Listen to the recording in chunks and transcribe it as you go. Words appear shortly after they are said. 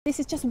This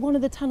is just one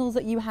of the tunnels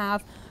that you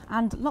have,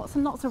 and lots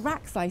of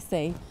racks I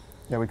see.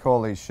 Yeah, we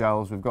call these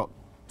shelves. We've got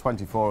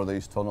 24 of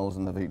these tunnels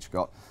and they've each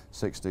got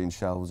 16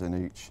 shelves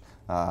in each.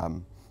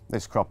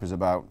 This crop is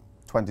about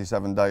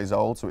 27 days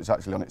old, so it's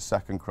actually on its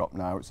second crop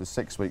now. It's a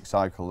 6-week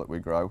cycle that we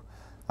grow.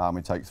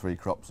 We take 3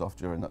 crops off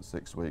during that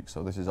 6 weeks,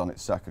 so this is on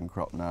its second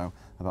crop now,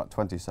 about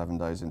 27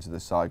 days into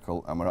this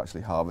cycle, and we're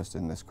actually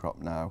harvesting this crop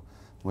now.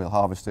 We'll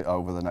harvest it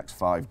over the next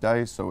 5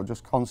 days, so we're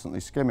just constantly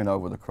skimming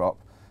over the crop,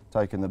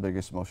 taking the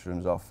biggest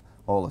mushrooms off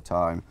all the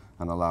time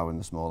and allowing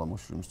the smaller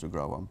mushrooms to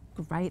grow on.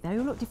 Great, they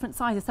all look different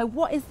sizes. So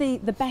what is the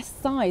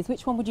best size?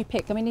 Which one would you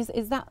pick? I mean,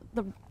 is that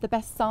the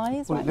best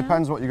size? Well, right it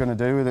depends what you're going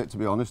to do with it, to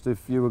be honest. If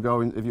you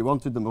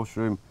wanted the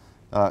mushroom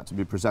to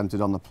be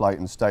presented on the plate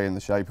and stay in the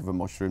shape of a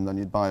mushroom, then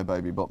you'd buy a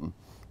baby button,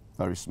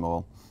 very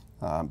small.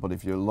 But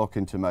if you're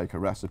looking to make a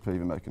recipe,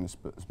 you're making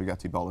a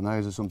spaghetti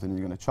bolognese or something,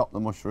 you're going to chop the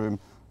mushroom,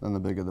 then the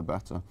bigger the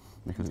better,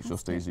 because it's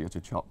just easier to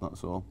chop,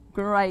 that's all.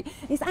 Great.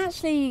 It's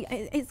actually,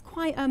 it's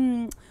quite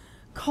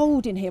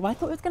cold in here. I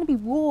thought it was going to be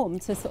warm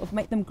to sort of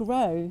make them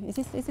grow. Is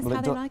this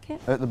how they like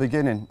it? At the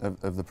beginning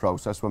of the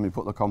process, when we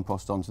put the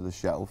compost onto the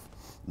shelf,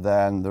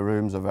 then the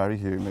rooms are very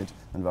humid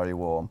and very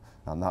warm,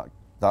 and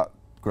that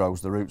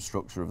grows the root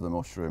structure of the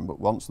mushroom. But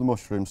once the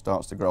mushroom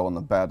starts to grow on the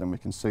bed and we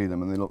can see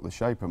them and they look the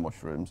shape of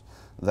mushrooms,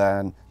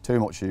 then too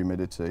much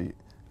humidity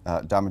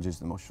damages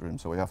the mushroom,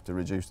 so we have to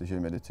reduce the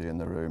humidity in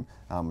the room,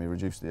 and we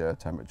reduce the air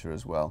temperature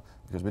as well,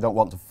 because we don't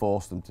want to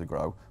force them to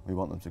grow, we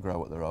want them to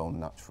grow at their own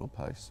natural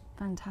pace.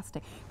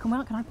 Fantastic. Can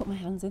I put my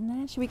hands in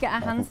there? Should we get our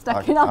hands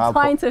stuck in? I'm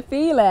trying to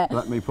feel it.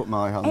 Let me put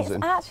my hands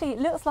in. Actually, it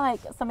looks like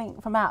something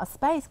from outer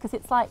space, because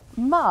it's like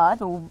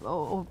mud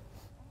or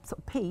sort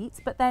of peat,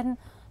 but then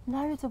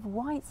loads of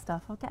white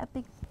stuff. I'll get a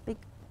big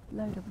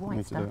load of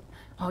white stuff.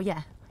 Oh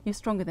yeah, you're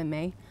stronger than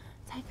me.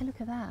 Take a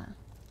look at that.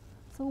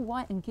 It's all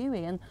white and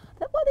gooey, and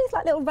what are these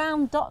like little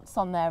round dots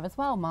on there as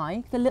well,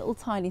 Mike? The little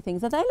tiny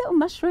things. Are they little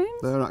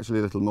mushrooms? They're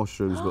actually little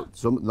mushrooms, but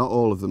not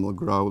all of them will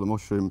grow. The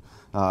mushroom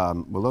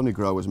will only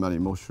grow as many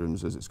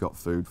mushrooms as it's got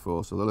food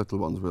for, so the little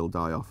ones will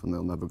die off and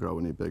they'll never grow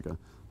any bigger.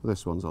 But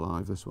this one's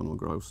alive, this one will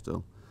grow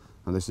still.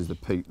 And this is the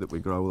peat that we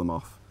grow them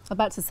off. I'm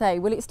about to say,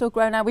 will it still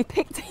grow now we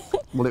picked it?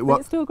 Will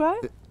it still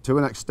grow? To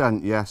an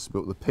extent, yes,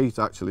 but the peat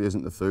actually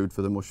isn't the food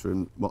for the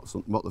mushroom.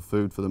 What the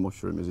food for the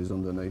mushroom is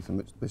underneath,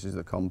 and this is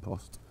the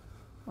compost.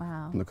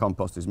 Wow. And the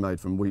compost is made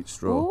from wheat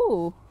straw.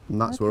 Ooh,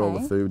 and that's where all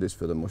the food is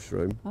for the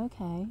mushroom.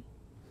 Okay.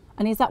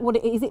 And is that what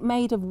is it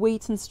made of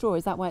wheat and straw?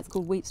 Is that why it's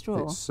called wheat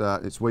straw?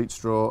 It's wheat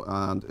straw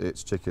and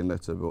it's chicken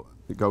litter, but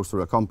it goes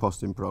through a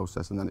composting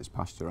process and then it's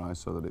pasteurised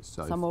so that it's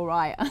safe. So I'm all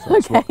right. So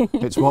okay.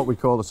 It's what we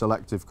call a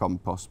selective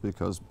compost,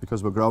 because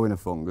we're growing a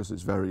fungus,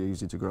 it's very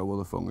easy to grow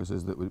other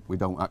funguses that we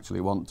don't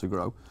actually want to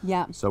grow.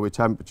 Yeah. So we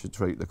temperature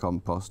treat the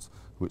compost,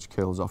 which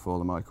kills off all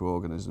the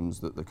microorganisms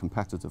that the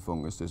competitor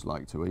funguses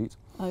like to eat.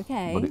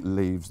 Okay. But it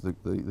leaves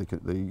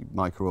the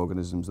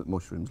microorganisms that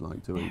mushrooms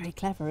like to eat. Very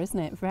clever, isn't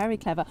it? Very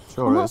clever.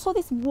 Sure and what's all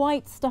this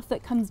white stuff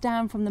that comes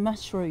down from the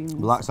mushrooms?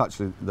 Well, that's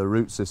actually the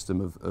root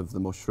system of the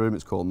mushroom.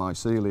 It's called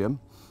mycelium,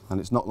 and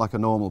it's not like a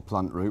normal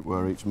plant root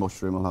where each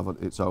mushroom will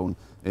have its own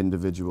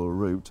individual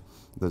root.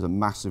 There's a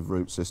massive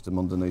root system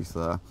underneath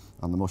there,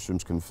 and the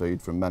mushrooms can feed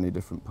from many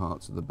different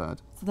parts of the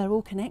bed. So they're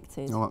all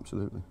connected? Oh,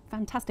 absolutely.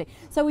 Fantastic.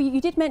 So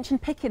you did mention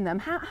picking them.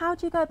 How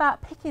do you go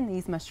about picking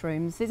these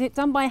mushrooms? Is it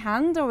done by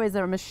hand or is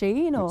there a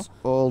machine? Or? It's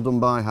all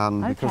done by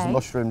hand, because the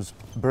mushrooms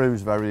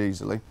bruise very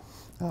easily.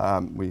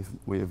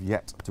 We have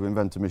yet to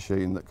invent a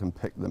machine that can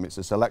pick them. It's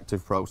a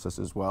selective process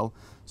as well,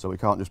 so we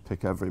can't just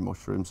pick every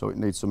mushroom, so it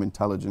needs some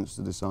intelligence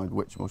to decide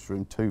which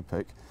mushroom to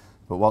pick.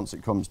 But once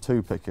it comes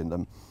to picking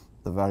them,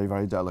 they're very,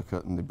 very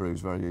delicate and they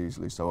bruise very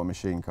easily, so a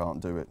machine can't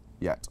do it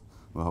yet.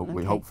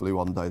 Hopefully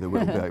one day they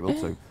will be able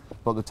to.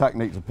 But the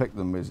technique to pick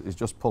them is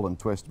just pull and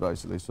twist,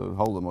 basically. So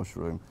hold the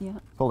mushroom,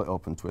 pull it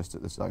up and twist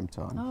at the same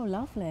time. Oh,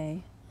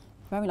 lovely.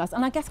 Very nice.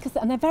 And I guess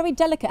and they're very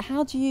delicate,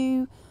 how do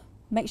you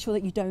make sure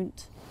that you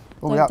don't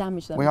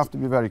damage them? We have to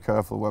be very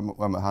careful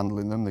when we're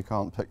handling them. They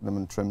can't pick them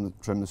and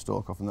trim the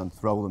stalk off and then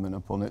throw them in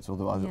a punnet,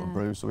 otherwise it'll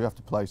bruise. So we have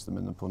to place them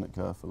in the punnet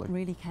carefully.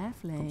 Really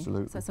carefully.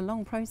 Absolutely. So it's a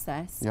long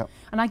process. Yep.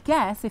 And I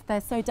guess if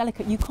they're so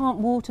delicate, you can't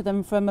water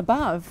them from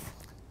above.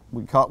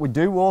 We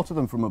do water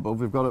them from above.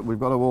 We've got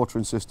a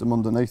watering system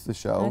underneath the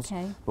shelves,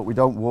 but we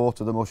don't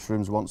water the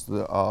mushrooms once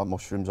there are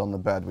mushrooms on the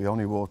bed. We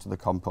only water the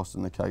compost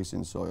and the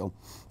casing soil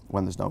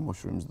when there's no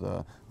mushrooms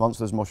there. Once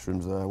there's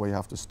mushrooms there, we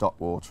have to stop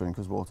watering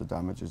because water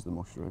damages the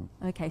mushroom.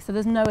 Okay, so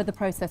there's no other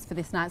process for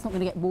this now. It's not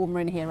going to get warmer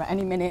in here at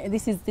any minute.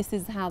 This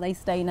is how they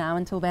stay now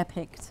until they're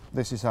picked.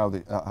 This is how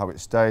it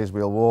stays.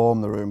 We'll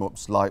warm the room up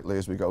slightly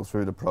as we go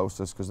through the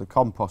process, because the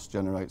compost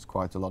generates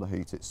quite a lot of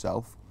heat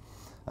itself.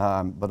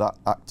 But that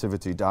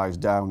activity dies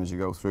down as you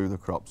go through the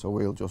crop, so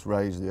we'll just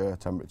raise the air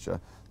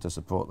temperature to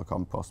support the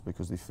compost,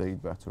 because they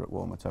feed better at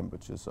warmer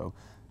temperatures. So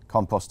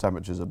compost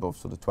temperatures above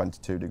sort of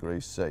 22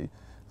 degrees C,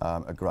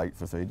 are great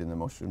for feeding the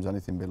mushrooms.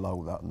 Anything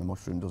below that and the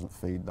mushroom doesn't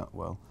feed that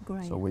well.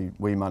 Great. So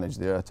we manage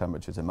the air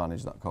temperature to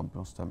manage that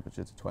compost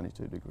temperature to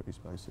 22 degrees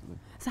basically.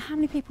 So how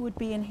many people would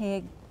be in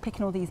here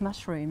picking all these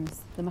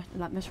mushrooms,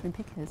 like mushroom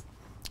pickers?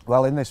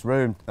 Well, in this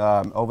room,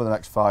 over the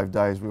next 5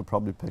 days, we'll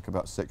probably pick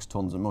about 6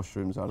 tonnes of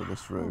mushrooms out of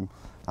this room,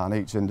 and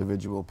each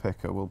individual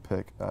picker will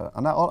pick,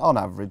 on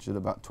average, at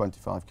about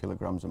 25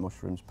 kilograms of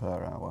mushrooms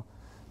per hour.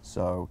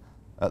 So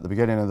at the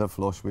beginning of the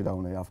flush, we'd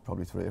only have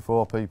probably 3 or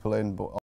 4 people in, but